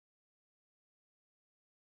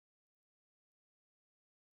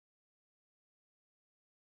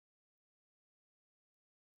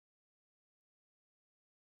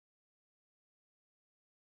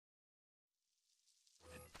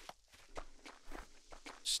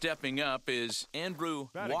Stepping up is Andrew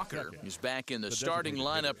Walker. He's back in the starting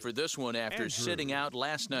lineup for this one after sitting out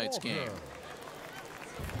last night's game.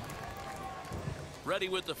 Ready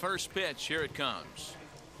with the first pitch. Here it comes.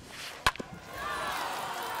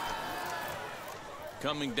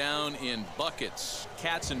 Coming down in buckets,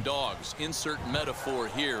 cats and dogs. Insert metaphor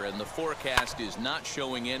here, and the forecast is not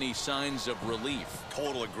showing any signs of relief.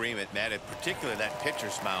 Total agreement, Matt, and particularly that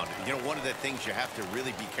pitcher's mound. You know, one of the things you have to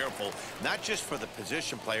really be careful, not just for the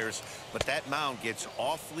position players, but that mound gets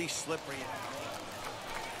awfully slippery.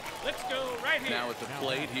 Let's go right here. Now at the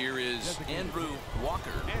plate, here is Andrew Walker,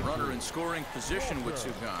 runner in scoring position with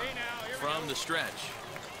two gone. From the stretch.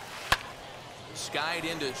 Skied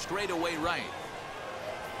into straightaway right.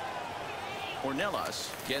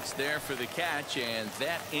 Ornelas gets there for the catch, and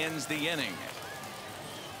that ends the inning.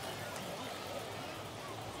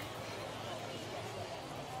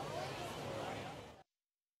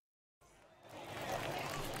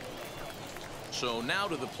 So now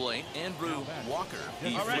to the plate, Andrew Walker.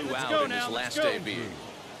 He flew out in his last debut.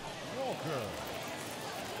 Walker.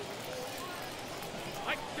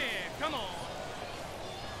 Like that, come on.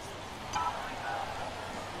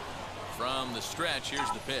 From the stretch,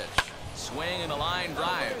 here's the pitch. Swing and a line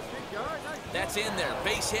drive. That's in there.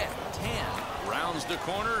 Base hit. 10. Rounds the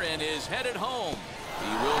corner and is headed home.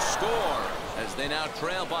 He will score as they now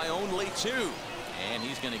trail by only 2. And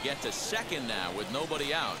he's going to get to second now with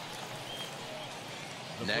nobody out.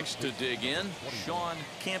 Next to dig in, Sean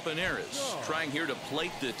Campaneris trying here to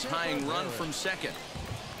plate the tying run from second.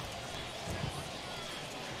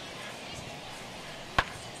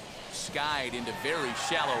 Skied into very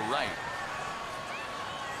shallow right.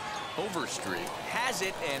 Overstreet has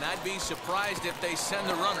it, and I'd be surprised if they send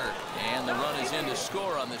the runner. And the run is in to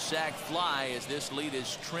score on the sac fly as this lead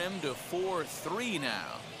is trimmed to 4-3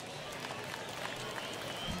 now.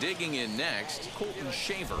 Digging in next, Colton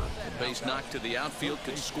Shaver. The base knock to the outfield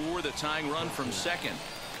could score the tying run from second.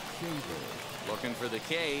 Looking for the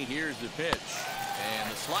K. Here's the pitch. And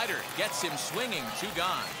the slider gets him swinging. 2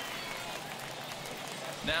 gone.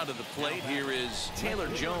 Now to the plate. Here is Taylor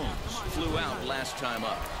Jones. Flew out last time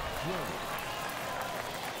up.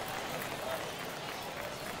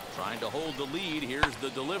 Trying to hold the lead. Here's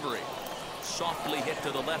the delivery. Softly hit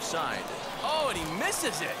to the left side. Oh, and he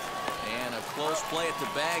misses it. And a close play at the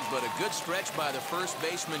bag, but a good stretch by the first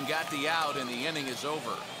baseman got the out, and the inning is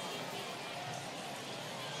over.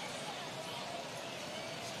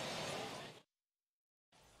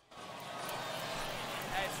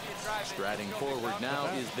 Striding forward now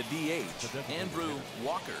is the DH, Andrew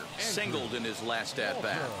Walker, singled in his last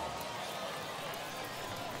at-bat.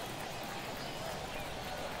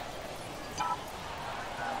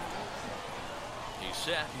 He's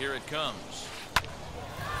set. Here it comes.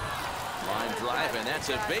 Line drive, and that's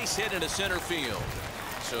a base hit into center field.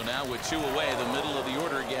 So now with 2 away, the middle of the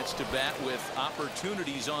order gets to bat with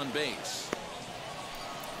opportunities on base.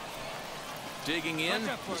 Digging in,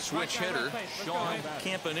 the switch hitter, Sean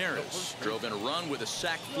Campaneris. Drove in a run with a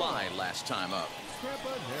sac fly last time up.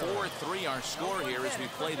 4-3 our score here as we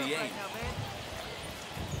play the 8th.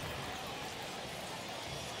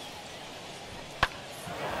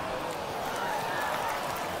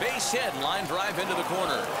 Base hit, line drive into the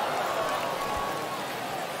corner.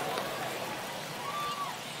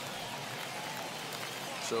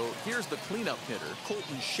 So here's the cleanup hitter,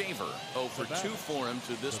 Colton Shaver. 0 for 2 for him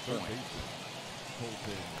to this point. Hey,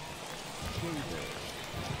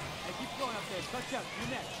 keep going up there. Touch up. You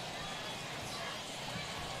next.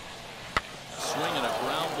 Swinging a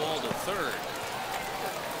ground ball to third.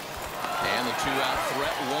 And the 2-out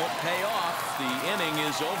threat won't pay off. The inning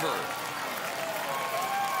is over.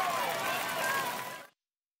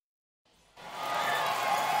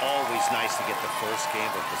 Always nice to get the first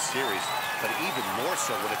game of the series, but even more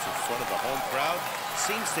so when it's in front of the home crowd.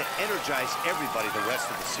 Seems to energize everybody the rest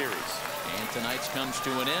of the series. And tonight's comes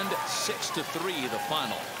to an end. 6-3 the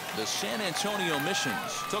final. The San Antonio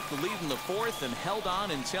Missions took the lead in the 4th and held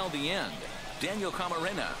on until the end. Daniel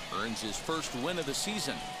Camarena earns his first win of the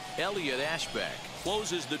season. Elliot Ashbeck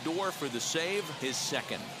closes the door for the save, his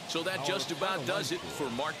second. So that just about does it for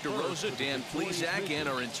Mark DeRosa, Dan Plesac, and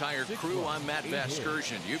our entire crew. I'm Matt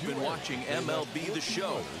Vasgersian. You've been watching MLB The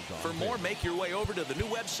Show. For more, make your way over to the new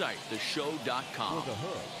website, theshow.com.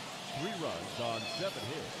 3 runs on 7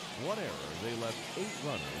 hits. 1 error. They left 8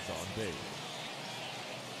 runners on base.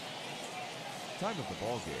 Time of the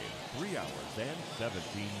ball game, 3 hours and 17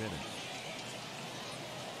 minutes.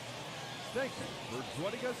 Thank you for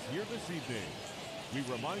joining us here this evening. We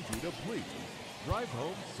remind you to please drive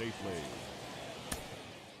home safely.